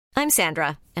I'm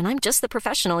Sandra, and I'm just the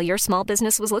professional your small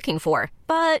business was looking for.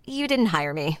 But you didn't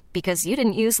hire me because you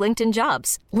didn't use LinkedIn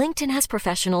Jobs. LinkedIn has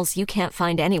professionals you can't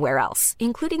find anywhere else,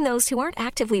 including those who aren't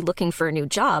actively looking for a new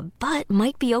job, but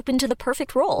might be open to the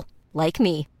perfect role, like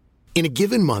me. In a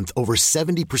given month, over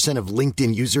 70% of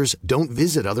LinkedIn users don't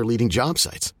visit other leading job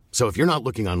sites. So if you're not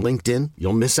looking on LinkedIn,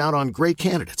 you'll miss out on great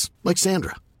candidates like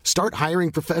Sandra. Start hiring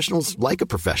professionals like a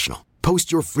professional.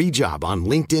 Post your free job on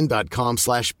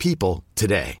linkedin.com/people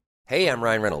today. Hey, I'm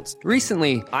Ryan Reynolds.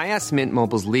 Recently, I asked Mint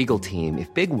Mobile's legal team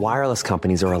if big wireless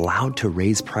companies are allowed to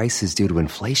raise prices due to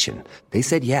inflation. They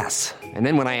said yes. And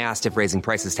then when I asked if raising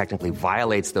prices technically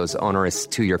violates those onerous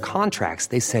 2-year contracts,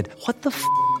 they said, "What the f***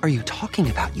 are you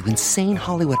talking about, you insane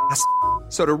Hollywood ass?"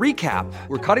 So to recap,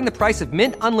 we're cutting the price of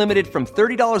Mint Unlimited from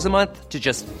 $30 a month to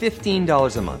just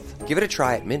 $15 a month. Give it a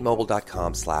try at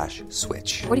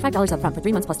mintmobile.com/switch. $45 up front for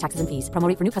 3 months plus taxes and fees. Promo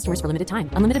rate for new customers for limited time.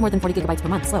 Unlimited more than 40 gigabytes per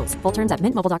month. Slows full terms at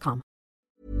mintmobile.com.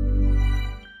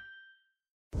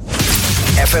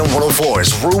 FM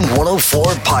 104's Room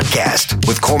 104 podcast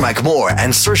with Cormac Moore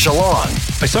and Saoirse Long.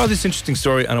 I saw this interesting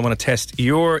story and I want to test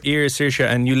your ears, Saoirse,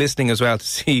 and you listening as well to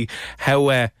see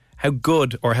how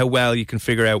good or how well you can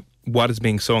figure out what is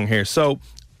being sung here. So,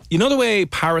 you know the way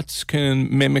parrots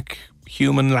can mimic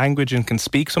human language and can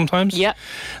speak sometimes? Yeah.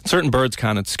 Certain birds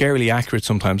can. It's scarily accurate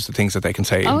sometimes, the things that they can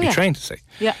say and be trained to say.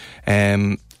 Yeah.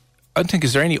 I think,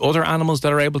 is there any other animals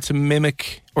that are able to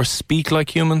mimic or speak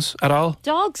like humans at all?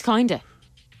 Dogs, kind of.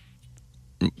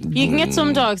 You can get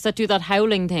some dogs that do that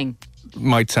howling thing.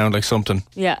 Might sound like something.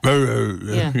 Yeah.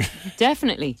 Yeah,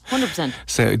 definitely. 100%.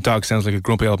 So a dog sounds like a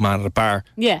grumpy old man at a bar.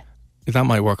 Yeah. That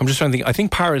might work. I'm just trying to think. I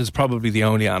think parrot is probably the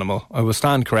only animal. I will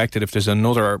stand corrected if there's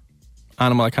another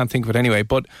animal. I can't think of it anyway.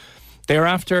 But they're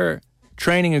after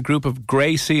training a group of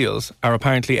grey seals are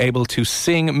apparently able to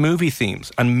sing movie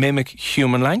themes and mimic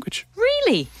human language.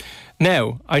 Really?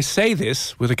 Now, I say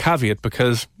this with a caveat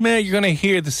because you're going to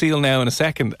hear the seal now in a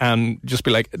second and just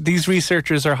be like, these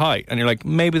researchers are high. And you're like,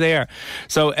 maybe they are.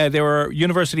 So there were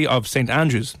University of St.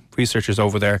 Andrews researchers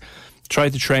over there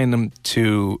tried to train them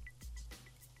to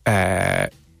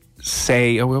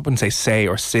say, I wouldn't say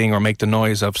or sing or make the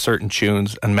noise of certain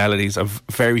tunes and melodies of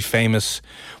very famous,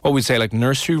 what we'd say like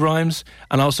nursery rhymes,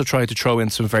 and also tried to throw in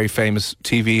some very famous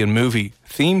TV and movie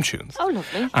theme tunes. Oh,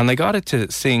 lovely. And they got it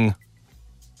to sing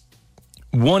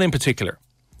one in particular.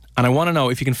 And I want to know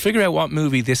if you can figure out what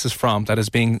movie this is from that is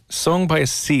being sung by a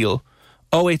seal.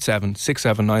 087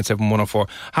 6797 104.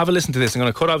 Have a listen to this. I'm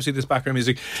going to cut obviously this background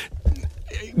music.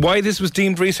 Why this was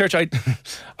deemed research, I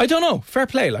don't know. Fair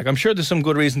play. Like, I'm sure there's some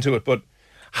good reason to it, but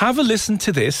have a listen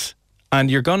to this,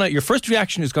 and your first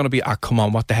reaction is gonna be, come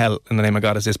on, what the hell in the name of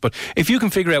God is this? But if you can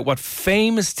figure out what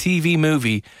famous TV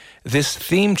movie this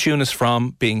theme tune is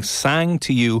from, being sang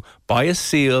to you by a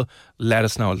seal, let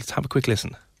us know. Let's have a quick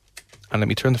listen. And let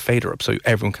me turn the fader up so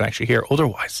everyone can actually hear.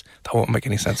 Otherwise, that won't make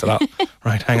any sense at all.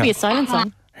 Right, hang on. It'll be a silent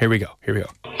song. Here we go.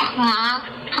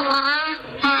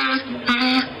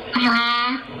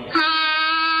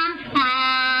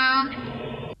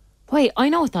 Wait, I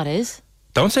know what that is.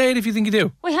 Don't say it if you think you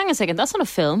do. Wait, hang on a second. That's not a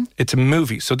film. It's a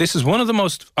movie. So this is one of the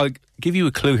most, I'll give you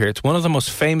a clue here. It's one of the most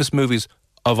famous movies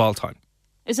of all time.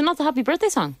 Is it not the Happy Birthday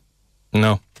song?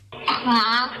 No.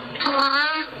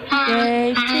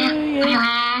 Day to you.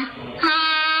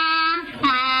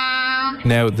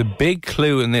 Now, the big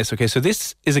clue in this, okay, so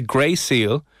this is a grey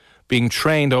seal being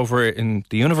trained over in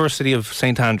the University of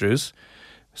St. Andrews.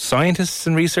 Scientists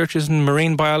and researchers and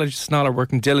marine biologists and all are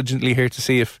working diligently here to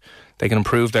see if they can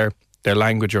improve their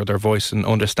language or their voice and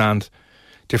understand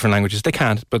different languages. They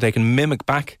can't, but they can mimic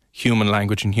back human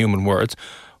language and human words.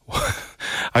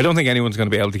 I don't think anyone's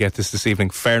going to be able to get this evening.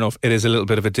 Fair enough, it is a little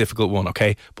bit of a difficult one,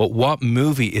 okay? But what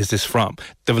movie is this from?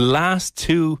 The last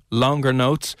two longer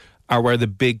notes are where the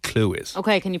big clue is.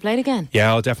 Okay, can you play it again? Yeah,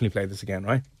 I'll definitely play this again,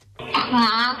 right?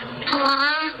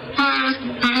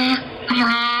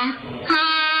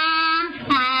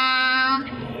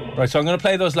 Right, so I'm going to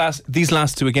play these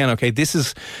last two again, okay? This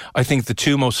is, I think, the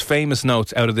two most famous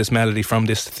notes out of this melody from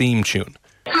this theme tune.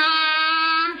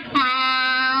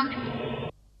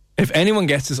 If anyone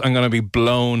gets this, I'm going to be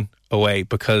blown away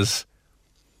because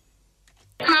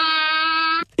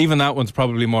even that one's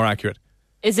probably more accurate.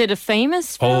 Is it a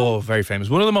famous film? Oh, very famous.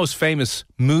 One of the most famous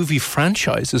movie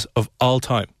franchises of all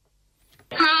time.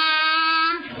 If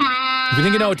you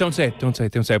think you know it, don't say it. Don't say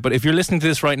it. But if you're listening to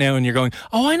this right now and you're going,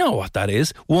 oh, I know what that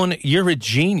is. 1, you're a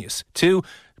genius. 2,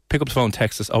 pick up the phone,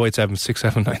 text us 087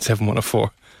 6797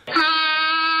 104.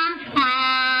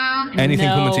 Anything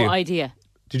coming to you? No idea.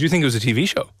 Did you think it was a TV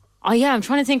show? Oh, yeah, I'm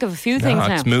trying to think of a few things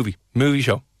now. It's movie. Movie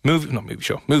show.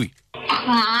 Movie.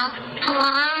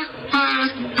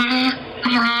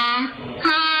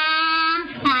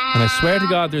 And I swear to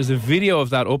God, there's a video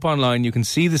of that up online. You can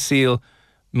see the seal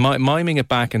miming it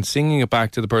back and singing it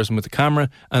back to the person with the camera,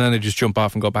 and then they just jump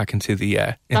off and go back into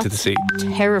the sea.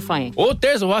 Terrifying. Oh,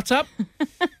 there's a WhatsApp.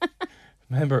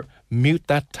 Remember, mute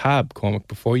that tab, Cormac,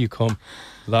 before you come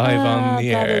live on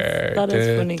the air. That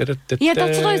is funny. Yeah,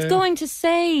 that's what I was going to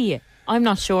say. I'm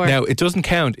not sure. Now, it doesn't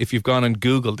count if you've gone and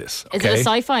Googled this. Okay? Is it a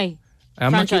sci-fi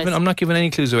franchise? I'm not giving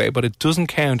any clues away, but it doesn't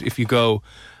count if you go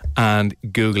and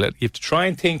Google it. You have to try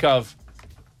and think of...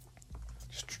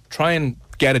 Try and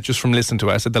get it just from listening to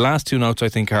it. I said the last two notes I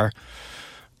think are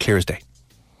clear as day.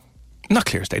 Not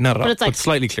clear as day, not at all, but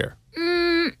slightly clear.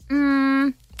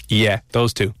 Yeah,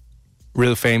 those two.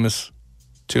 Real famous,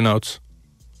 two notes.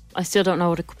 I still don't know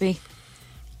what it could be.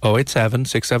 087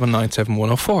 6797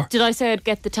 104. Did I say I'd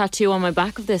get the tattoo on my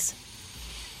back of this?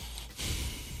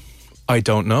 I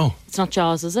don't know. It's not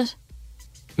Jaws, is it?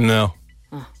 No.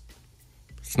 Oh.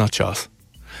 It's not Jaws.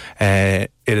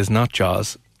 It is not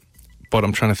Jaws. But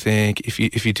I'm trying to think,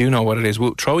 if you do know what it is,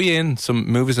 we'll throw you in some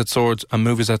movies at Swords and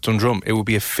movies at Dundrum. It would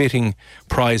be a fitting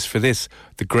prize for this.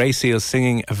 The Grey Seals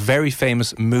singing a very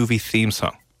famous movie theme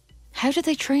song. How did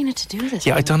they train it to do this?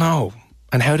 Yeah, I don't know.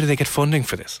 And how did they get funding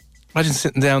for this? Imagine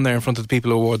sitting down there in front of the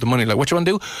people who award the money. Like, what you want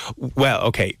to do? Well,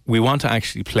 okay, we want to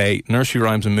actually play nursery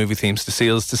rhymes and movie themes to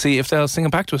Seals to see if they'll sing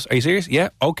it back to us. Are you serious? Yeah,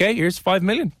 okay, here's 5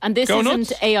 million. And this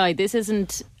isn't AI, this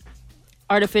isn't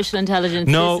artificial intelligence.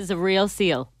 No. This is a real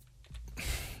seal.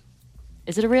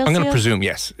 Is it a real seal? I'm going to presume,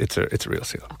 yes, it's a real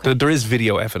seal. Okay. There is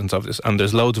video evidence of this, and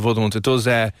there's loads of other ones. It does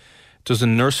a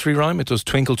nursery rhyme. It does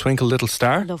Twinkle, Twinkle, Little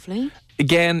Star. Lovely.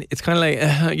 Again, it's kind of like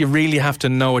you really have to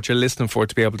know what you're listening for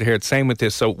to be able to hear it. Same with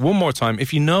this. So one more time,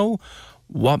 if you know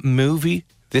what movie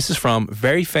this is from,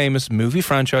 very famous movie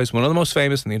franchise, one of the most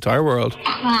famous in the entire world.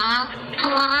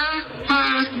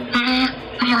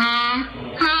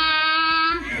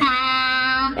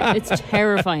 It's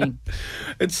terrifying.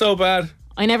 It's so bad.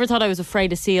 I never thought I was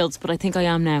afraid of seals, but I think I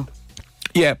am now.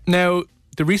 Yeah. Now,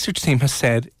 the research team has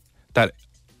said that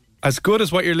as good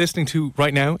as what you're listening to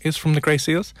right now is from the Grey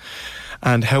Seals,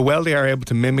 and how well they are able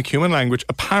to mimic human language,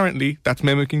 apparently that's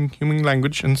mimicking human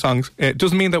language in songs. It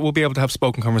doesn't mean that we'll be able to have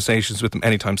spoken conversations with them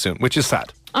anytime soon, which is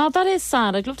sad. Oh, that is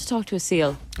sad. I'd love to talk to a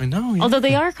seal. I know. Yeah. Although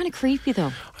they are kind of creepy,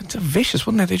 though. It's vicious,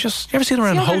 wouldn't they? You ever see them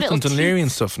around Holt and Dunleary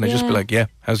and stuff, and they just be like, yeah,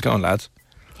 how's it going, lads?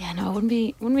 Yeah, no, I wouldn't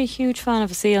be a huge fan of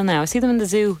a seal now. I see them in the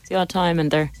zoo the odd time, and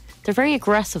they're very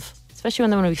aggressive, especially when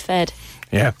they want to be fed.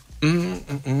 Yeah.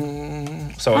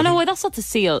 So oh no, wait, that's not the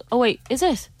seal. Oh wait, is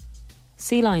it?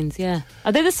 Sea lions, yeah.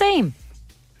 Are they the same?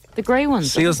 The grey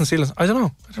ones? Seals and sea lions. I don't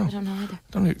know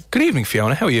either. Good evening,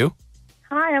 Fiona. How are you?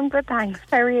 Hi, I'm good, thanks.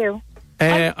 How are you?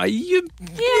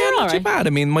 Not too bad.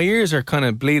 I mean, my ears are kind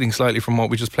of bleeding slightly from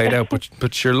what we just played out,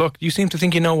 but sure, look, you seem to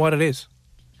think you know what it is.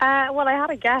 Well, I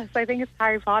had a guess. I think it's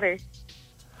Harry Potter.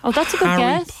 Oh, that's a good guess.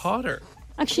 Harry Potter.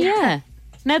 Actually, yeah.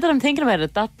 Now that I'm thinking about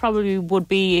it, that probably would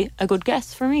be a good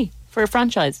guess for me, for a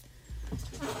franchise.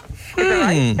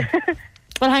 Right?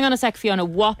 Well, hang on a sec, Fiona.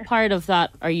 What part of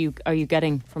that are you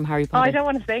getting from Harry Potter? Oh, I don't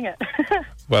want to sing it.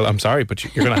 Well, I'm sorry, but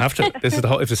you're going to have to. This is the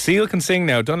whole. If the seal can sing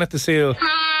now, don't let the seal.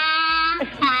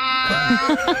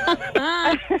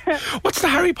 What's the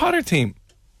Harry Potter theme?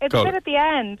 It's a bit at the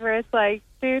end where it's like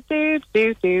do do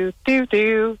do do do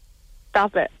do.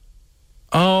 That's it.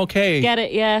 Oh, okay. Get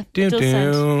it? Yeah. Do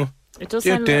do. It does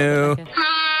sound a little bit like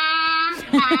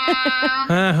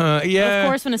it. Yeah. Of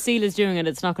course, when a seal is doing it,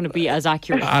 it's not going to be as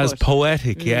accurate. As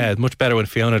poetic, yeah. Much better when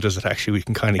Fiona does it, actually. We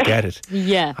can kind of get it.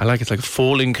 Yeah. I like it's like a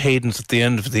falling cadence at the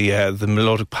end of the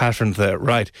melodic pattern there.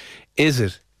 Right. Is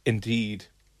it indeed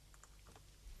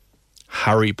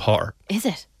Harry Potter? Is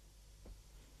it?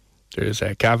 There's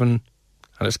Gavin and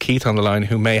there's Keith on the line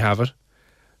who may have it.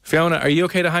 Fiona, are you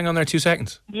okay to hang on there 2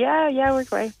 seconds? Yeah, we're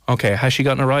great. Okay, has she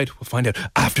gotten it right? We'll find out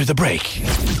after the break.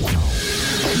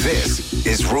 This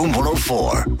is Room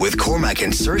 104 with Cormac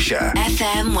and Saoirse.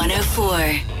 FM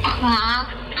 104.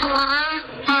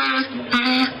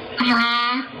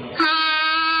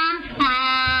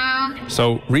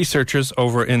 So, researchers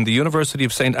over in the University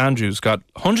of St Andrews got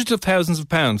hundreds of thousands of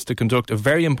pounds to conduct a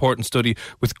very important study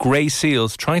with grey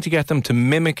seals, trying to get them to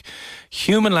mimic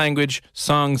human language,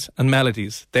 songs and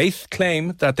melodies. They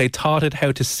claim that they taught it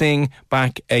how to sing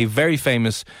back a very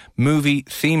famous movie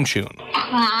theme tune.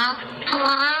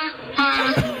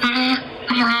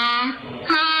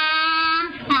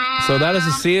 So that is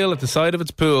a seal at the side of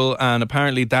its pool, and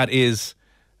apparently that is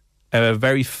a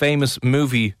very famous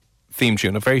movie theme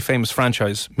tune, a very famous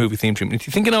franchise movie theme tune. If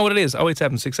you think you know what it is,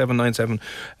 087 6797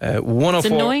 104. It's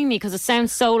annoying me because it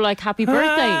sounds so like Happy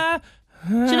Birthday.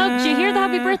 Do you hear the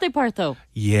Happy Birthday part though?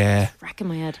 Yeah. Wrecking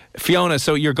my head. Fiona,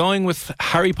 so you're going with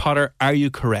Harry Potter. Are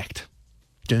you correct?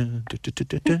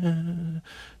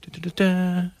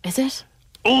 Is it?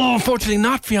 Oh, unfortunately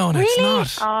not, Fiona. Really?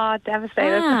 It's not. Oh,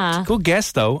 devastated. Good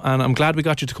guess, though, and I'm glad we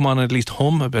got you to come on and at least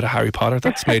hum a bit of Harry Potter.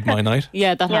 That's made my night.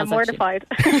 Yeah, that Yeah, has actually. mortified.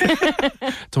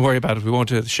 Don't worry about it. We won't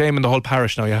shame in the whole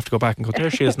parish now. You have to go back and go, there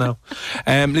she is now.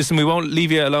 Listen, we won't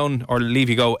leave you alone or leave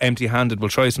you go empty-handed. We'll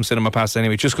try some cinema passes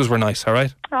anyway, just because we're nice, all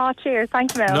right? Oh, cheers.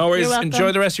 Thanks, Mel. No worries. You're welcome.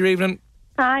 Enjoy the rest of your evening.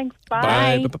 Thanks.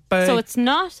 Bye. Bye. Bye. So it's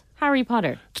not Harry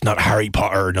Potter. It's not Harry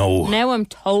Potter, no. Now I'm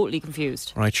totally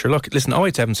confused. Right, sure. Look, listen,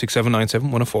 087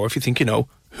 6797 104 if you think you know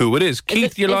who it is.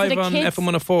 Keith, you're is live it a on kids- FM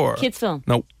 104. Kids film.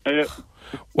 No.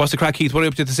 What's the crack, Keith? What are you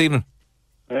up to this evening?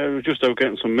 We're just out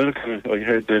getting some milk. I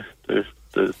heard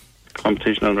the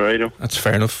competition on the radio. That's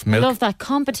fair enough. I Milk. love that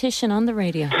competition on the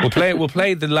radio. We'll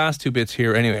play the last two bits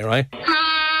here anyway, right?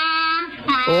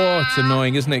 Oh, it's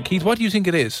annoying, isn't it? Keith, what do you think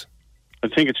it is? I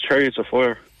think it's Chariots of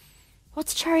Fire.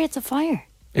 What's Chariots of Fire?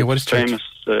 Yeah, what is Famous.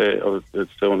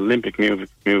 It's the Olympic movie.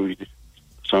 The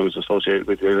song is associated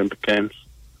with the Olympic Games.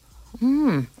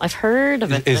 I've heard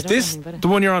of it. Is I don't know this anything about it. the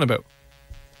one you're on about?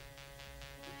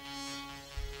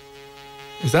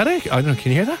 Is that it? I don't know.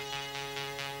 Can you hear that?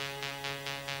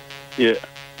 Yeah.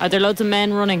 Are there loads of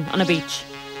men running on a beach?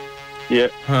 Yeah.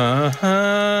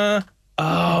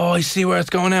 Oh, I see where it's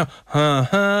going now. Oh,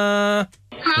 yeah.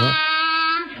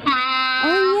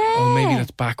 Oh, maybe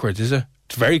that's backwards, is it?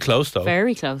 It's very close, though.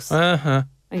 Very close. Uh-huh.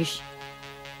 Aish.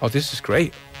 Oh, this is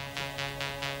great.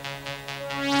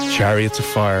 Chariots of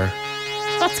Fire.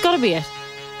 That's got to be it.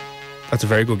 That's a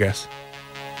very good guess.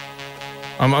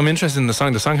 I'm interested in the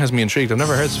song. The song has me intrigued. I've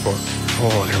never heard this before.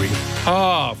 Oh, there we go.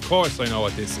 Oh, of course I know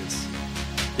what this is.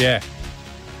 Yeah.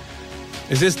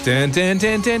 Is this dun dun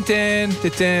dun dun dun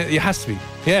dun dun? It has to be.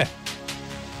 Yeah.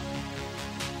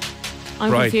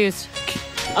 I'm Right. confused.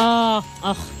 Oh,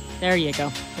 there you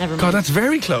go. Never mind. God, that's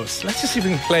very close. Let's just see if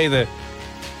we can play the...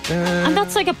 And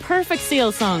that's like a perfect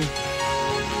Seal song.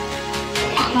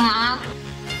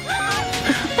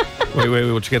 Wait,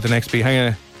 we'll get the next beat. Hang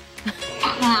on.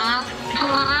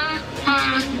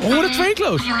 Oh, that's very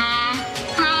close.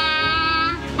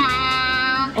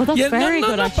 Oh, that's very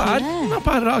good, not actually. bad. Yeah. Not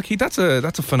bad at all, Keith. That's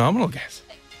a phenomenal guess.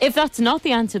 If that's not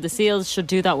the answer, the Seals should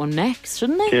do that one next,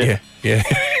 shouldn't they? Yeah.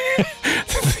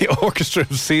 The orchestra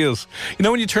of Seals. You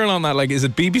know when you turn on that, like, is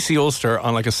it BBC Ulster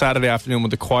on like a Saturday afternoon when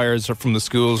the choirs are from the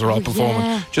schools are all performing,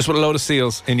 yeah. just with a load of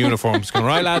Seals in uniforms going,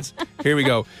 right lads, here we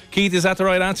go. Keith, is that the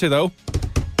right answer though?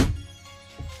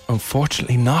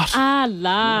 Unfortunately not. Ah,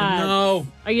 lad. No.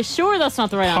 Are you sure that's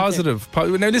not the right Positive.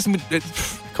 Now listen, it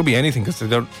could be anything because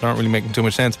they aren't really making too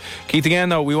much sense. Keith, again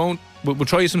though, we'll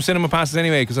try you some cinema passes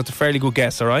anyway because that's a fairly good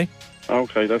guess, alright?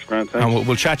 Okay, that's grand. And Thanks.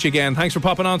 we'll chat you again. Thanks for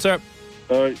popping on, sir.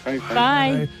 All right, thanks. answer?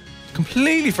 Bye.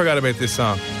 Completely forgot about this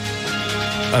song.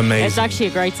 Amazing. It's actually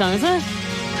a great song, isn't it?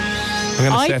 I'm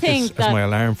going I to set think this as that- my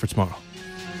alarm for tomorrow.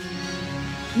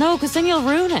 No, because then you'll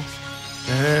ruin it.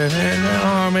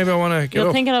 Or maybe I want to get You'll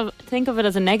up. think of it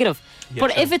as a negative. Yeah,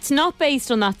 but sure. if it's not based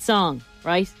on that song,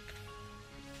 right?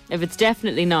 If it's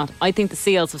definitely not, I think the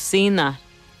Seals have seen that.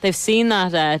 They've seen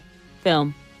that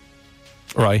film,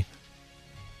 Right.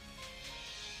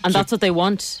 and So- that's what they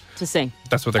want to sing.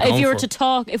 That's what they're If going you were for. to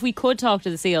talk, if we could talk to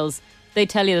the Seals, they'd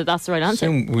tell you that that's the right answer.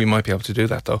 Soon we might be able to do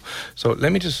that though. So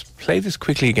let me just play this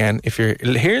quickly again. If you're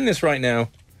hearing this right now,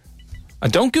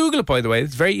 and don't Google it by the way,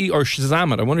 it's or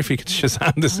Shazam it. I wonder if you could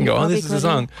Shazam this and go, oh, this is the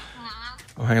song.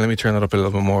 Oh, hang on, let me turn that up a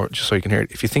little bit more just so you can hear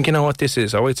it. If you think you know what this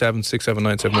is, 087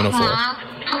 6797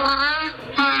 104.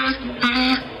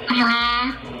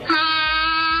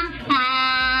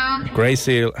 Grey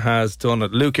Seal has done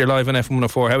it. Luke, you're live on FM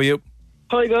 104. How are you?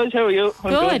 Hi guys, how are you?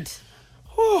 I'm Good.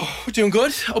 Oh, we're doing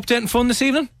good. Updating fun this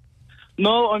evening?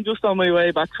 No, I'm just on my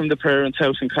way back from the parents'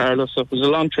 house in Carlow, so it was a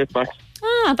long trip back.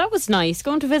 Ah, that was nice.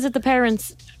 Going to visit the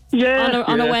parents Yeah,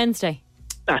 on a Wednesday.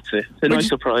 That's it. A nice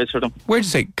surprise for them. Where'd you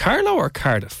say? Carlow or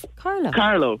Cardiff? Carlo.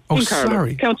 Carlow. Oh, in Carlow.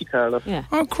 sorry. County Carlow. Yeah.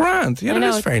 Oh, grand. Yeah, I that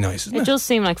know, is very nice, isn't it? It does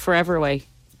seem like forever away,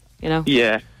 you know?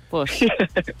 Yeah. But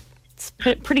it's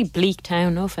a pretty bleak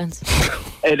town, no offence.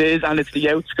 It is, and it's the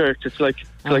outskirts. It's like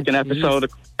an geez. episode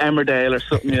of Emmerdale or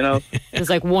something, you know? There's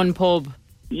like one pub.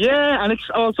 Yeah, and it's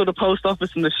also the post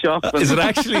office and the shop. And Is it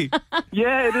actually?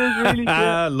 yeah, it is really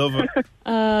I good. love it.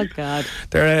 Oh, God.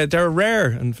 They're rare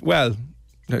and, well,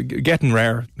 getting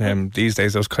rare these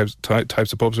days, those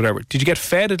types of pubs, whatever. Did you get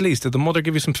fed at least? Did the mother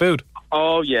give you some food?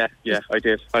 Oh, yeah, I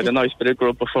did. I had a nice bit of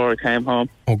grub before I came home.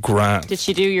 Oh, grand. Did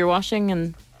she do your washing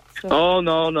and stuff? Oh,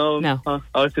 no. No.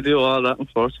 I have to do all that,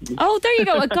 unfortunately. Oh, there you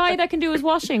go. A guy that can do his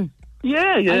washing.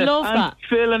 Yeah. I love and that.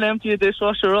 fill and empty a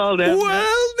dishwasher all day.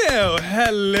 Well, now,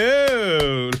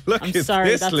 hello. Look I'm at sorry,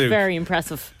 this, that's Luke. very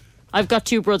impressive. I've got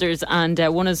two brothers and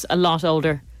one is a lot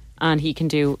older and he can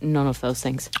do none of those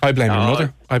things. I blame your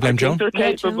mother. I blame I Joan. think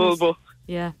they're capable, but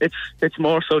Yeah. it's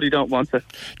more so they don't want to. Do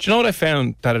you know what I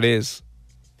found that it is?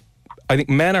 I think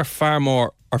men are far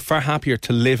happier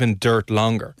to live in dirt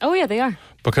longer Oh yeah, they are.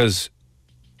 because,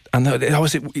 and they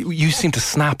always say, you seem to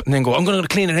snap and then go, I'm going to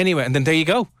clean it anyway, and then there you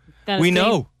go. Then We it's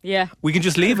clean. know. Yeah. We can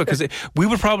just leave it because we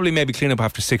would probably maybe clean up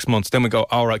after 6 months. Then we go,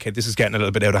 all right, okay, this is getting a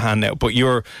little bit out of hand now. But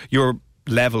your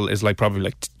level is like probably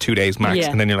like 2 days max,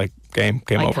 Yeah. and then you're like, game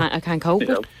over. I can't cope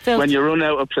with filth. When you run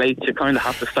out of plates, you kind of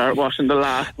have to start washing the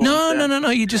last one. No.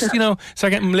 You just, start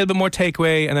getting a little bit more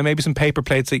takeaway and then maybe some paper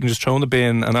plates that you can just throw in the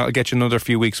bin, and that'll get you another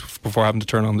few weeks before having to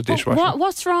turn on the dishwasher.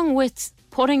 What's wrong with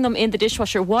putting them in the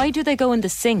dishwasher? Why do they go in the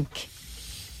sink?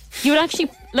 You would actually,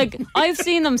 I've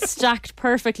seen them stacked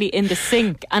perfectly in the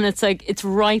sink, and it's like, it's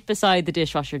right beside the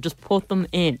dishwasher. Just put them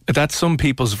in. That's some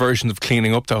people's version of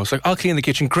cleaning up, though. It's like, I'll clean the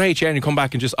kitchen, great, yeah, and you come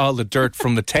back and just all the dirt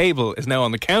from the table is now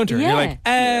on the counter. Yeah. And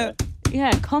you're like,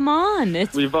 Yeah, come on.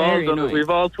 It's We've all very done it. annoying. We've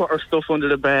all put our stuff under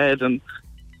the bed and.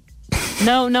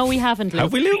 No, we haven't, Luke.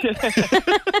 have we, Luke?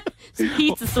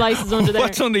 Pizza slices under there.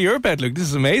 What's under your bed, Luke? This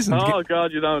is amazing. Oh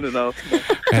God, you don't know.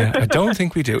 I don't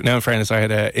think we do. Now, in fairness, I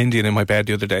had an Indian in my bed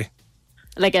the other day.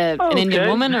 Like an Indian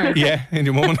woman? Or? Yeah,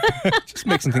 Indian woman. Just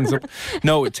mixing things up.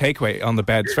 No, takeaway on the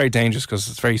bed. It's very dangerous because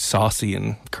it's very saucy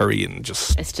and curry and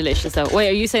just... It's delicious, though. Wait,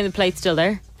 are you saying the plate's still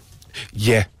there?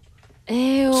 Yeah.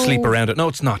 Ew. Sleep around it. No,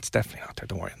 it's not. It's definitely not there.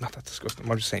 Don't worry. Not that disgusting.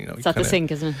 I'm just saying, It's at the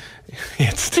sink, isn't it? Yeah,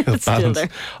 it's still It's still balanced there.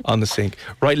 on the sink.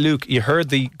 Right, Luke, you heard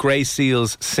the Grey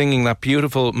Seals singing that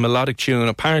beautiful melodic tune,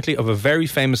 apparently of a very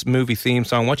famous movie theme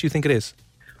song. What do you think it is?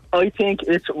 I think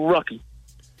it's Rocky.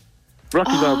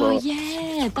 Rocky Balboa. Oh,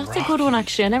 yeah. That's a good one,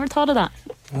 actually. I never thought of that.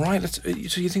 Right, so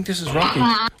you think this is Rocky?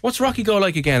 What's Rocky go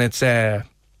like again? It's...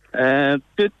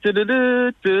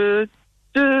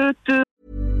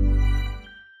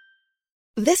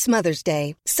 This Mother's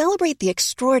Day, celebrate the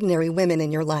extraordinary women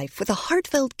in your life with a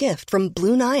heartfelt gift from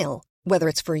Blue Nile. Whether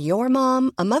it's for your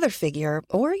mom, a mother figure,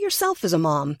 or yourself as a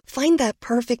mom, find that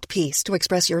perfect piece to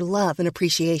express your love and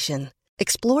appreciation.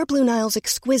 Explore Blue Nile's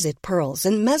exquisite pearls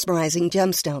and mesmerizing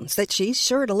gemstones that she's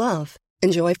sure to love.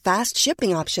 Enjoy fast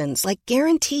shipping options like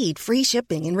guaranteed free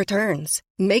shipping and returns.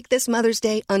 Make this Mother's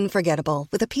Day unforgettable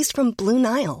with a piece from Blue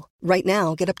Nile. Right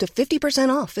now, get up to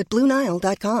 50% off at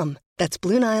BlueNile.com. That's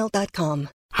BlueNile.com.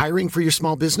 Hiring for your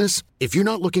small business? If you're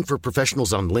not looking for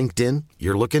professionals on LinkedIn,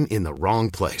 you're looking in the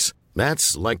wrong place.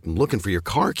 That's like looking for your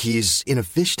car keys in a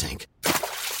fish tank.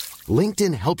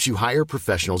 LinkedIn helps you hire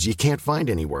professionals you can't find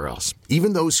anywhere else,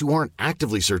 even those who aren't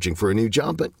actively searching for a new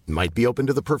job but might be open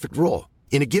to the perfect role.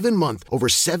 In a given month, over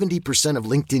 70% of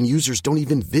LinkedIn users don't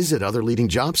even visit other leading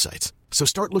job sites. So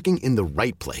start looking in the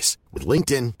right place. With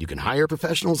LinkedIn, you can hire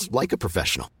professionals like a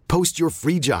professional. Post your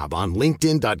free job on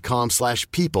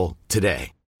linkedin.com/people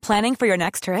today. Planning for your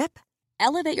next trip?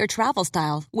 Elevate your travel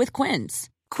style with Quince.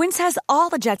 Quince has all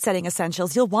the jet-setting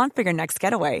essentials you'll want for your next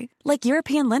getaway, like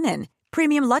European linen,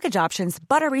 premium luggage options,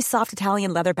 buttery soft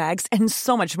Italian leather bags, and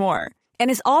so much more.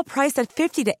 And is all priced at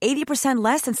 50 to 80%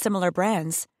 less than similar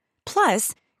brands.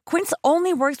 Plus, Quince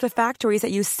only works with factories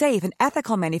that use safe and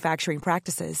ethical manufacturing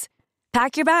practices.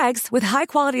 Pack your bags with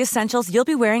high-quality essentials you'll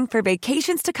be wearing for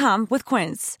vacations to come with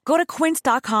Quince. Go to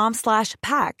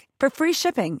quince.com/pack for free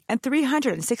shipping and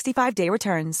 365-day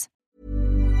returns.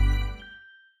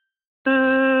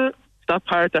 That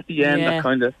part at the end, that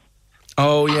kind of...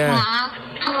 Oh, yeah.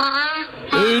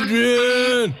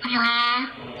 Adrian!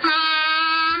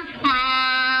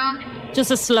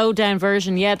 Just a slowed down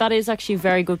version. Yeah, that is actually a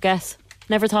very good guess.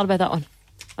 Never thought about that one.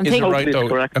 I'm Is it thinking. right,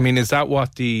 though? I mean, is that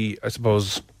what the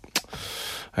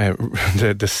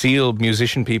Seal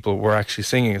musician people were actually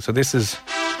singing? So this is...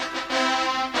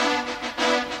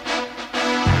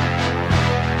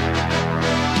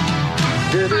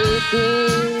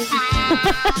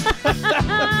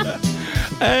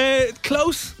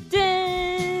 Close.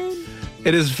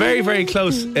 It is very, very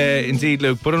close indeed,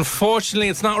 Luke. But unfortunately,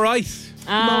 it's not right.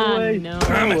 No way.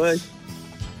 Damn it.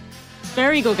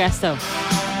 Very good guess, though.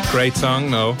 Great song,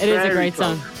 no. It is a great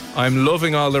song. I'm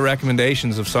loving all the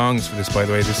recommendations of songs for this, by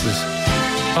the way. This is...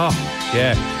 Oh,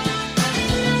 yeah.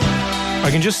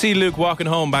 I can just see Luke walking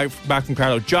home back from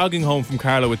Carlo, jogging home from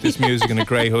Carlo with this music and a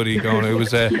grey hoodie going. It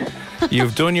was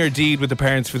you've done your deed with the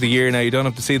parents for the year now. You don't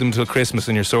have to see them until Christmas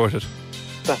and you're sorted.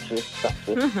 That's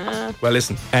it. Well,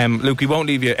 listen, Luke, we won't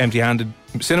leave you empty-handed.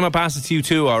 Cinema passes to you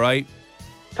too, all right?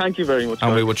 Thank you very much. And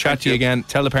guys. we will chat to you again.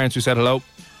 Tell the parents we said hello.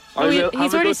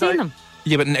 He's already seen them.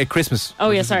 Yeah, but at Christmas.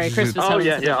 Oh, yeah, sorry, Christmas. Oh,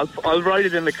 yeah. I'll write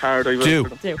it in the card. I will.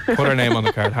 Do. Put our name on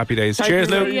the card. Happy days. Thank Cheers,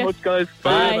 you Luke. very much, guys.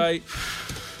 Bye. Bye.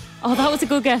 Oh, that was a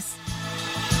good guess.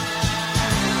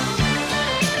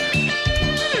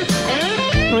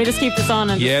 Can we just keep this on?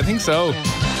 And Yeah, I think so.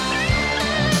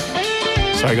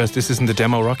 Sorry, guys, this isn't the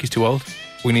demo. Rocky's too old.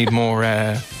 We need more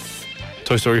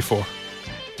Toy Story 4.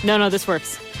 No, this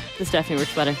works. This definitely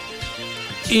works better.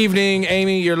 Evening,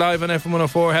 Amy. You're live on FM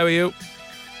 104. How are you?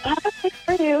 How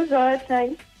are you? Good,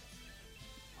 thanks.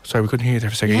 Sorry, we couldn't hear you there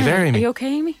for a second. Are you there, Amy? Are you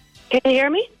okay, Amy? Can you hear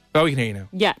me? Oh, we can hear you now.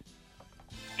 Yeah.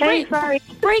 Hey, sorry.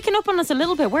 Breaking up on us a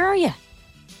little bit. Where are you?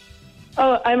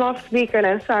 Oh, I'm off speaker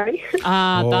now, sorry. That's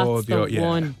the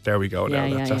one. There we go. Now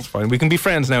Yeah, that's fine. We can be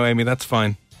friends now, Amy. That's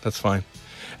fine. That's fine.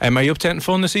 Are you up to anything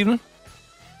fun this evening?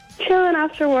 Chilling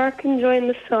after work, enjoying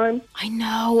the sun. I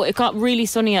know. It got really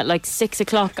sunny at like 6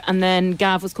 o'clock, and then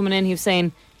Gav was coming in. He was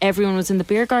saying everyone was in the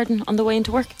beer garden on the way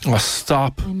into work. Oh,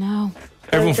 stop. I know.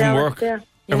 Everyone from jealous, work. yeah.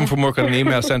 Everyone from work got an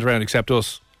email sent around except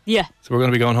us. Yeah. So we're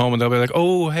going to be going home and they'll be like,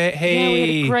 oh, hey. Yeah, we had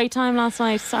a great time last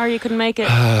night. Sorry you couldn't make it.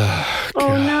 Oh,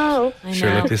 no. I know.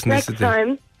 Sure, look, listen, Next this is the...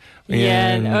 time.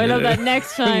 Yeah, no, I love that.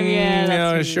 Next time, yeah.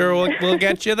 No, sure, we'll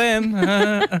get you then.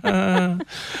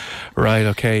 Right,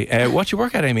 okay. What you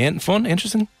work at, Amy? Anything fun?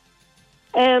 Interesting?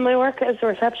 I work as a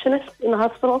receptionist in the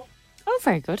hospital. Oh,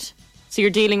 very good. So you're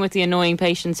dealing with the annoying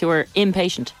patients who are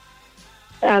impatient.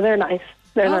 They're nice.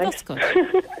 They're nice. That's good.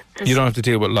 You don't have to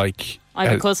deal with, like... I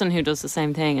have a cousin who does the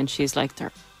same thing, and she's like,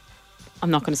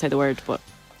 I'm not going to say the word, but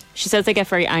she says they get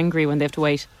very angry when they have to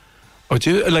wait. Oh,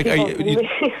 do you? Like,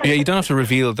 you don't have to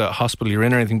reveal the hospital you're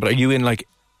in or anything, but are you in, like,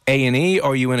 A&E,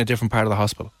 or are you in a different part of the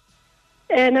hospital?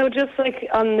 No, just like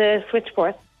on the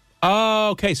switchboard. Oh,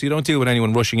 okay, so you don't deal with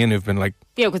anyone rushing in who've been, like...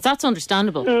 Yeah, because that's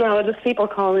understandable. No, just people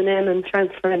calling in and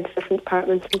transferring to different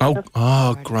departments and stuff.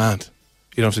 Oh, grand.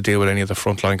 You don't have to deal with any of the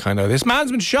frontline kind of, this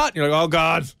man's been shot. And you're like, oh,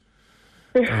 God.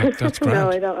 That's grand. No,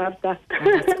 I don't have that.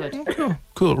 That's good.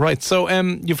 Cool, right. So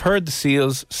you've heard the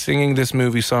Seals singing this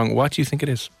movie song. What do you think it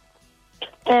is?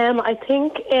 I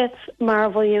think it's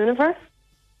Marvel Universe.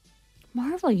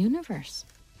 Marvel Universe?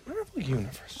 Marvel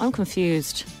Universe. I'm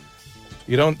confused.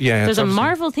 You don't, yeah. There's a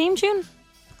Marvel theme tune?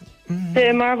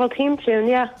 The Marvel theme tune,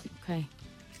 yeah. Okay.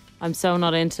 I'm so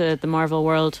not into the Marvel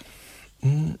world.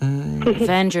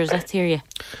 Avengers, let's hear you.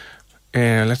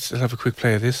 Let's have a quick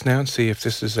play of this now and see if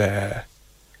this is... this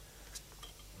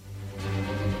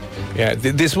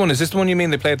one, is this the one you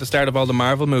mean they play at the start of all the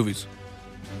Marvel movies?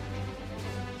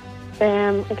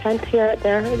 I can't hear it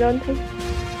there, I don't think.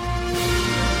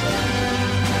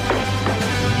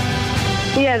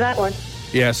 Yeah, that one.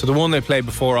 Yeah, so the one they play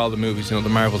before all the movies, the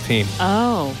Marvel theme.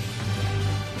 Oh.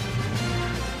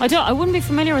 I wouldn't be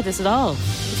familiar with this at all.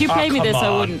 If you played me this,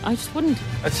 I wouldn't. I just wouldn't.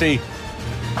 Let's see.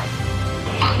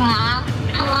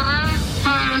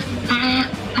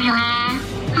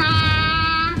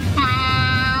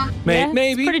 Maybe.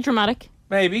 It's pretty dramatic.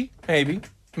 Maybe. I mean,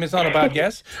 it's not a bad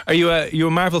guess. Are you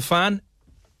a Marvel fan?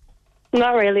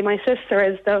 Not really. My sister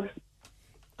is, though.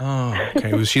 Oh,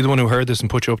 okay. Was she the one who heard this and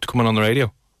put you up to come on the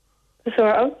radio?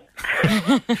 Sort of.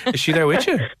 Is she there with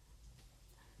you?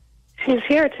 She's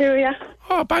here too, yeah.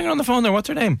 Oh, bang her on the phone there. What's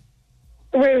her name?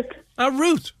 Ruth.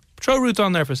 Ruth. Throw Ruth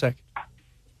on there for a sec.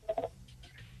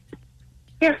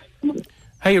 Here.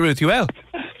 Hey, Ruth, you well?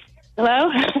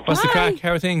 Hello. What's the crack?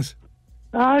 How are things?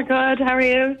 Oh, good. How are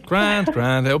you? Grand. Up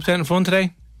to anything fun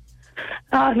today?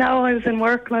 Oh, no, I was in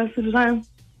work most of the time.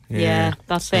 Yeah,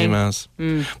 that's same as.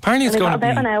 Apparently it's going to be...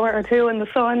 about an hour or two in the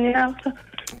sun,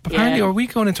 Apparently, are we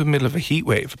going into the middle of a heat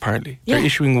wave, apparently? Yeah. They're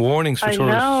issuing warnings for I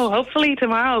know. Hopefully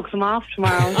tomorrow, because I'm off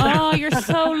tomorrow. Oh, you're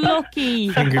so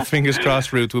lucky. Fingers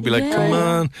crossed, Ruth. We'll be like, come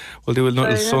on. We'll do a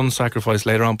little sun sacrifice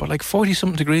later on. But like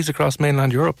 40-something degrees across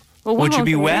mainland Europe. Well, would you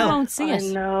be well? We won't see it.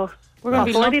 I know. We're going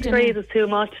to be 40 degrees is too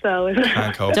much, though.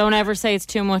 Can't cope. Don't ever say it's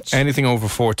too much. Anything over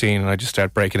 14 and I just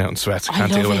start breaking out in sweats. I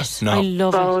can't deal with it. No. I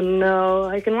love it. Oh, no.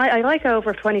 I like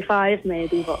over 25,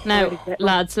 maybe. But now,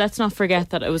 lads, let's not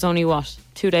forget that it was only,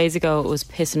 2 days ago it was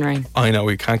piss and rain. I know,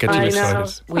 we can't get too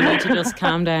excited. We need to just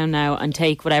calm down now and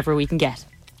take whatever we can get.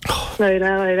 I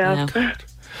know.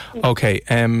 Okay,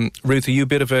 Ruth, are you a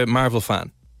bit of a Marvel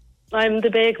fan? I'm the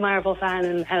big Marvel fan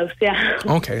in the house, yeah.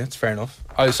 Okay, that's fair enough.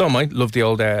 So am I. Love the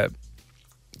old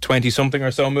 20-something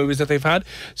or so movies that they've had.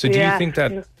 So do you think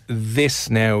that this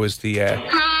now is the...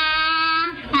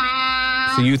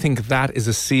 So you think that is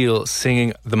a Seal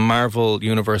singing the Marvel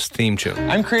Universe theme tune?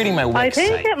 I'm creating my website. I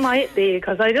think it might be,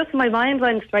 because my mind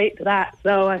went straight to that.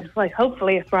 So I was like,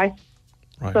 hopefully it's right.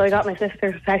 So I got my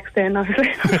sister to text in,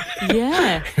 obviously.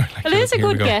 Yeah. Well, it is a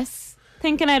good guess.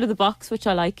 Thinking out of the box, which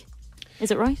I like. Is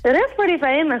it right? It is pretty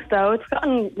famous, though. It's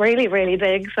gotten really, really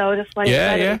big, so just went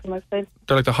They're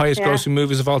like the highest grossing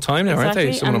movies of all time now, aren't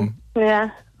they? Some of them. Yeah.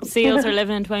 Seals are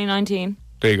living in 2019.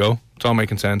 There you go. It's all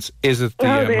making sense. Is it the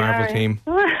Marvel team?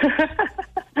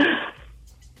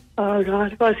 Oh,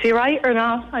 God. Was she right or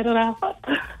not? I don't know.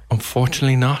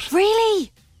 Unfortunately not.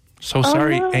 Really? So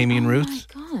sorry, no. Amy and Ruth.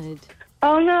 God.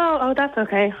 Oh, no. Oh, that's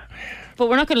okay. But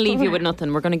we're not going to leave you with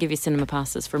nothing. We're going to give you cinema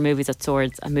passes for movies at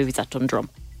Swords and movies at Dundrum.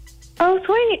 Oh,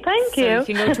 sweet. Thank So you. you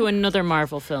can go to another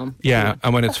Marvel film. Yeah,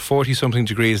 and when it's 40-something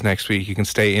degrees next week, you can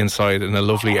stay inside in a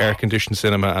lovely air-conditioned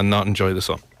cinema and not enjoy the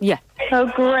sun. Yeah. Oh,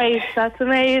 great. That's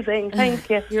amazing. Thank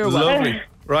you. You're welcome. Lovely.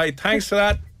 Right, thanks for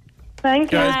that.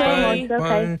 Thank you Guys, so bye. much.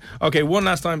 Okay. Bye. Okay, one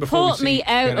last time before Pull we see me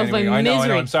out Ken of my anyway. I know,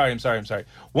 misery. I'm sorry.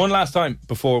 One last time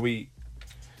before we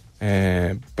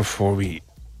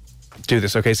do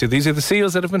this. Okay, so these are the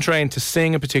seals that have been trained to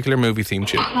sing a particular movie theme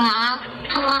tune.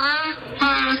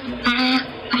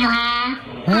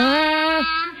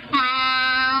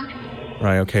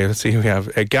 Right, okay, let's see who we have.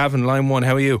 Gavin, line 1,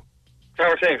 how are you? How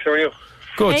are things? How are you?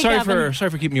 Good. Hey, sorry Gavin.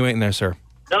 for keeping you waiting there, sir.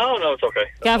 No, it's okay.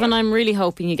 Gavin, I'm really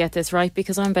hoping you get this right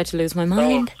because I'm about to lose my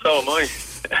mind. So am I.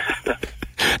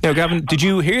 Now, Gavin, did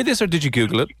you hear this or did you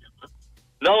Google it?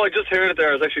 No, I just heard it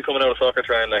there. I was actually coming out of soccer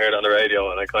training. I heard it on the radio,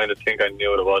 and I kind of think I knew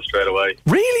what it was straight away.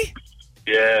 Really?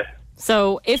 Yeah.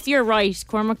 So if you're right,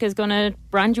 Cormac is going to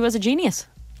brand you as a genius.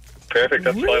 Perfect.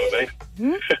 That's fine with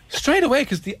me. Straight away,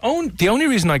 because the only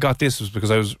reason I got this was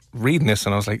because I was reading this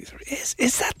and I was like,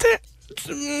 is that the...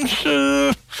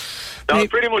 No, I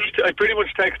pretty much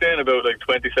texted in about like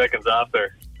 20 seconds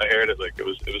after I heard it. Like it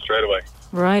was straight away.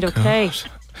 Right, okay. God.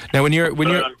 Now, when you were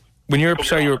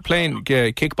playing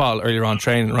kickball earlier on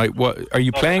training, right? What are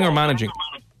you playing or managing?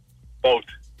 Both.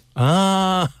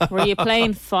 Ah. Were you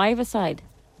playing five-a-side?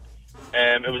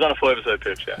 It was on a 5-a-side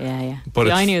pitch, yeah. Yeah.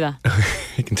 But I knew that.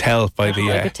 You can tell by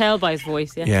the... I could tell by his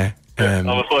voice, yeah. Yeah. I'm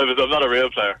a 5-a-side. I'm not a real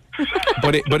player.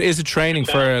 But is it training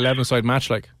for an 11-side match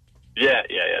like? Yeah.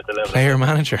 It's 11. Player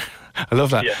manager. I love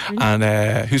that. Yeah. And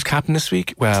who's captain this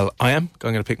week? Well, I am. I'm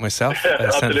going to pick myself. Centre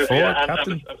Absolutely, forward, yeah.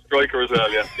 captain. I'm striker as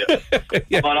well, yeah.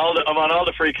 Yeah. I'm on all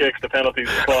the free kicks, the penalties,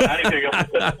 anything else.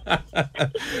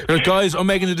 Guys, I'm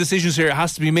making the decisions here. It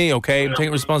has to be me, okay? I'm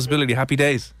taking responsibility. Happy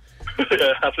days.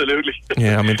 Yeah, absolutely.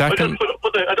 Yeah, I mean, that I can...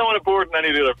 don't want to burden any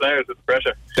of the other players with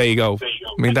pressure. There you go.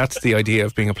 I mean, that's the idea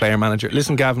of being a player manager.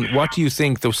 Listen, Gavin, what do you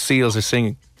think those seals are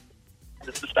singing?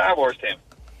 It's the Star Wars team.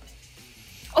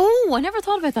 Oh, I never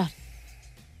thought about that.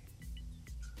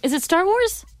 Is it Star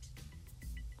Wars?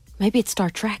 Maybe it's Star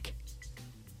Trek.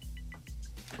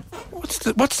 What's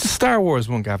the Star Wars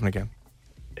one, Gavin, again?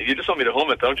 You just want me to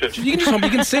hum it, don't you? You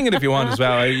can sing it if you want as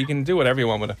well. You can do whatever you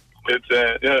want with it. It's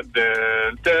dun, dun,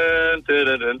 dun,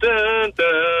 dun, dun,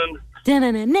 dun.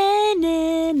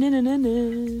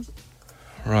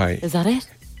 Right. Is that it?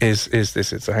 Is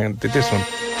this it? So hang on, this one.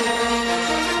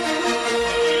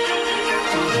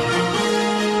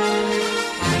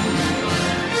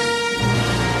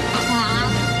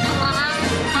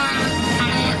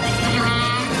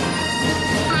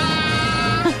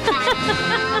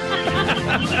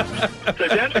 It's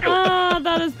identical. Ah,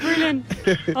 that is brilliant.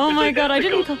 Oh my God, I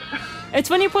didn't... It's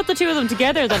when you put the two of them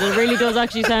together that it really does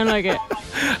actually sound like it.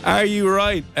 Are you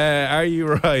right?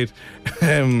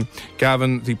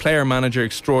 Gavin, the player manager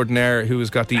extraordinaire who has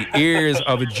got the ears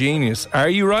of a genius. Are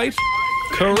you right?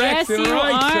 Correct. Yes, you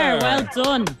right, are. sir. Well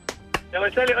done. Now, I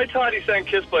tell you, I thought he sang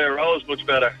Kiss by a Rose much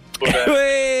better. But,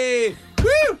 Hey!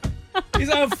 Woo! He's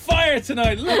on fire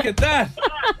tonight. Look at that.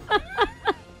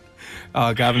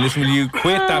 Oh, Gavin, listen, will you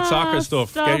quit that soccer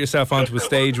stuff? Stop. Get yourself onto a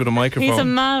stage with a microphone. He's a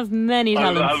man of many I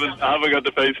talents. haven't got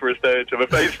the face for a stage. I have a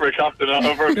face for a captain. I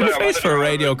have You have a face for a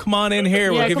radio. Come on in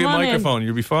here. We'll Yeah, give you a come on in. microphone.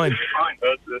 You'll be fine.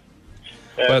 That's it.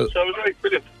 Well- So it was right,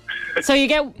 brilliant. So you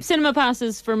get cinema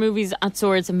passes for movies at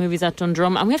Swords and movies at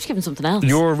Dundrum, and we have to give him something else.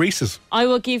 Your Reese's. I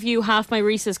will give you half my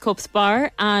Reese's Cups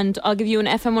bar, and I'll give you an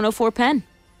FM 104 pen.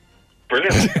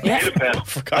 Brilliant. I need a pen.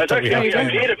 forgot that we I had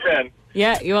need a pen.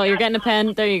 Yeah, you're getting a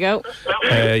pen. There you go.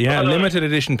 Yeah, limited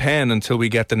edition pen until we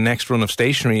get the next run of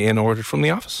stationery in ordered from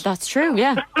the office. That's true.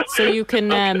 Yeah. So you can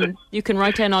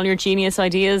write down all your genius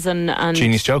ideas and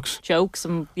Genius jokes.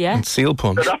 and yeah. And seal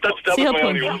puns. That was Seal my pun.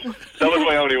 only one. That was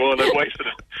my only one. I wasted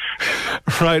it.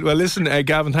 Right, well, listen,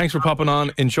 Gavin, thanks for popping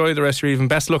on. Enjoy the rest of your evening.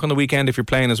 Best of luck on the weekend if you're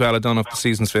playing as well. I don't know if the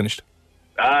season's finished.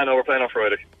 No, we're playing on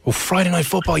Friday. Oh, Friday night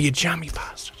football, you jammy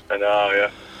bastard. I know,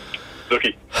 yeah.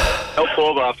 Lucky. No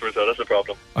pub afterwards, though. That's the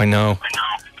problem. I know.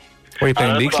 Where are you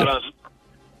playing, League?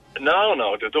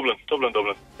 No, Dublin.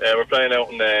 We're playing out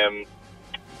in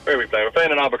where are we playing? We're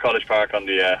playing in Albert College Park on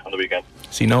the weekend.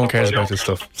 See, no one cares about this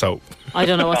stuff, so I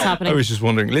don't know what's happening. I was just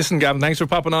wondering. Listen, Gavin, thanks for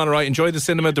popping on. All right, enjoy the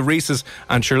cinema, the Reese's,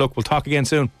 and sure, look, we'll talk again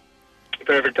soon.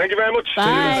 Perfect. Thank you very much.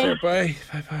 Bye. Bye.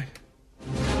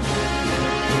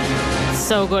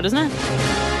 So good, isn't it?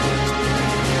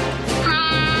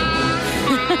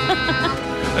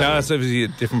 No, that's obviously a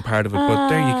different part of it, but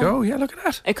there you go. Yeah, look at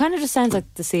that. It kind of just sounds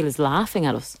like the seal is laughing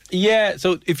at us. Yeah,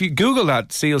 so if you Google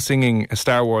that, seal singing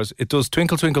Star Wars, it does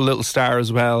Twinkle Twinkle Little Star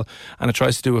as well, and it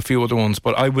tries to do a few other ones,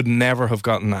 but I would never have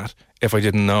gotten that if I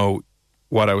didn't know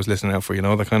what I was listening out for, you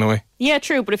know, that kind of way. Yeah,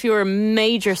 true, but if you were a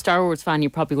major Star Wars fan,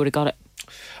 you probably would have got it.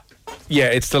 Yeah,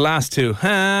 it's the last two.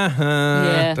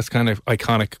 Yeah. That's kind of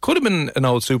iconic. Could have been an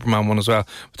old Superman one as well.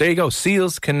 But there you go.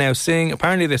 Seals can now sing.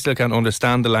 Apparently they still can't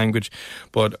understand the language,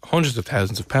 but hundreds of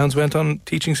thousands of pounds went on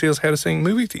teaching seals how to sing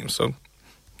movie themes. So,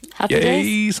 Happy yay,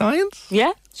 days. science?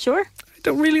 Yeah, sure. I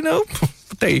don't really know.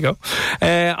 But there you go.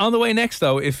 On the way next,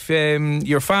 though, if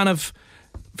you're a fan of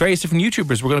various different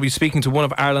YouTubers, we're going to be speaking to one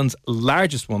of Ireland's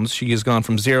largest ones. She has gone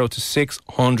from 0 to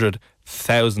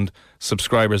 600,000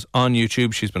 subscribers on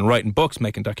YouTube. She's been writing books,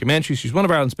 making documentaries. She's one of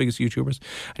Ireland's biggest YouTubers,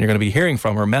 and you're going to be hearing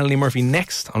from her, Melanie Murphy,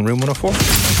 next on Room 104.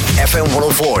 FM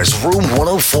 104's Room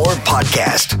 104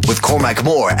 podcast with Cormac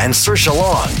Moore and Saoirse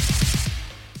Long.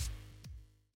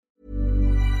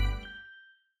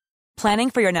 Planning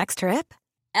for your next trip?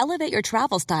 Elevate your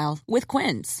travel style with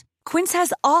Quince. Quince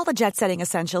has all the jet-setting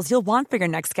essentials you'll want for your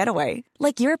next getaway,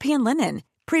 like European linen,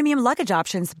 premium luggage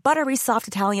options, buttery soft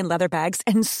Italian leather bags,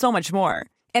 and so much more.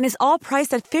 And is all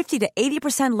priced at 50 to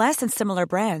 80% less than similar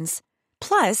brands.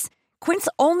 Plus, Quince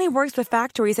only works with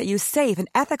factories that use safe and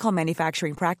ethical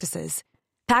manufacturing practices.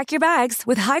 Pack your bags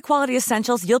with high-quality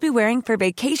essentials you'll be wearing for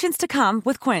vacations to come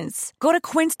with Quince. Go to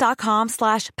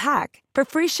quince.com/pack for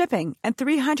free shipping and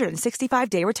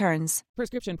 365-day returns.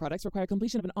 Prescription products require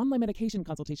completion of an online medication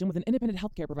consultation with an independent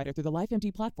healthcare provider through the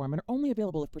LifeMD platform and are only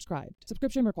available if prescribed.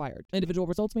 Subscription required. Individual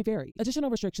results may vary. Additional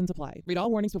restrictions apply. Read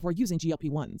all warnings before using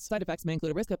GLP-1s. Side effects may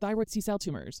include a risk of thyroid C-cell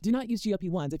tumors. Do not use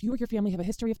GLP-1s if you or your family have a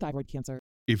history of thyroid cancer.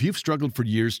 If you've struggled for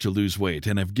years to lose weight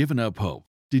and have given up hope,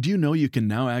 did you know you can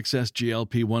now access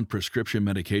GLP-1 prescription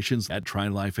medications at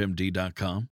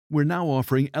TryLifeMD.com? We're now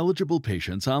offering eligible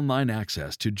patients online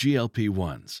access to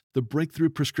GLP-1s, the breakthrough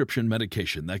prescription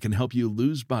medication that can help you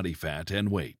lose body fat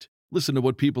and weight. Listen to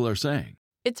what people are saying.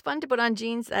 It's fun to put on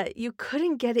jeans that you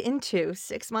couldn't get into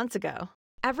 6 months ago.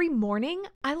 Every morning,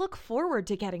 I look forward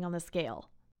to getting on the scale.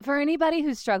 For anybody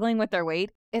who's struggling with their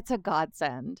weight, it's a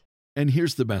godsend. And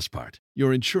here's the best part.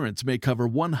 Your insurance may cover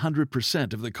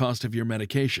 100% of the cost of your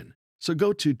medication. So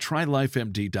go to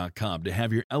TryLifeMD.com to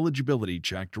have your eligibility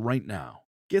checked right now.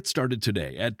 Get started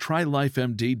today at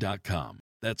TryLifeMD.com.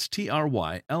 That's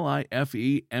TryLifeMD.com.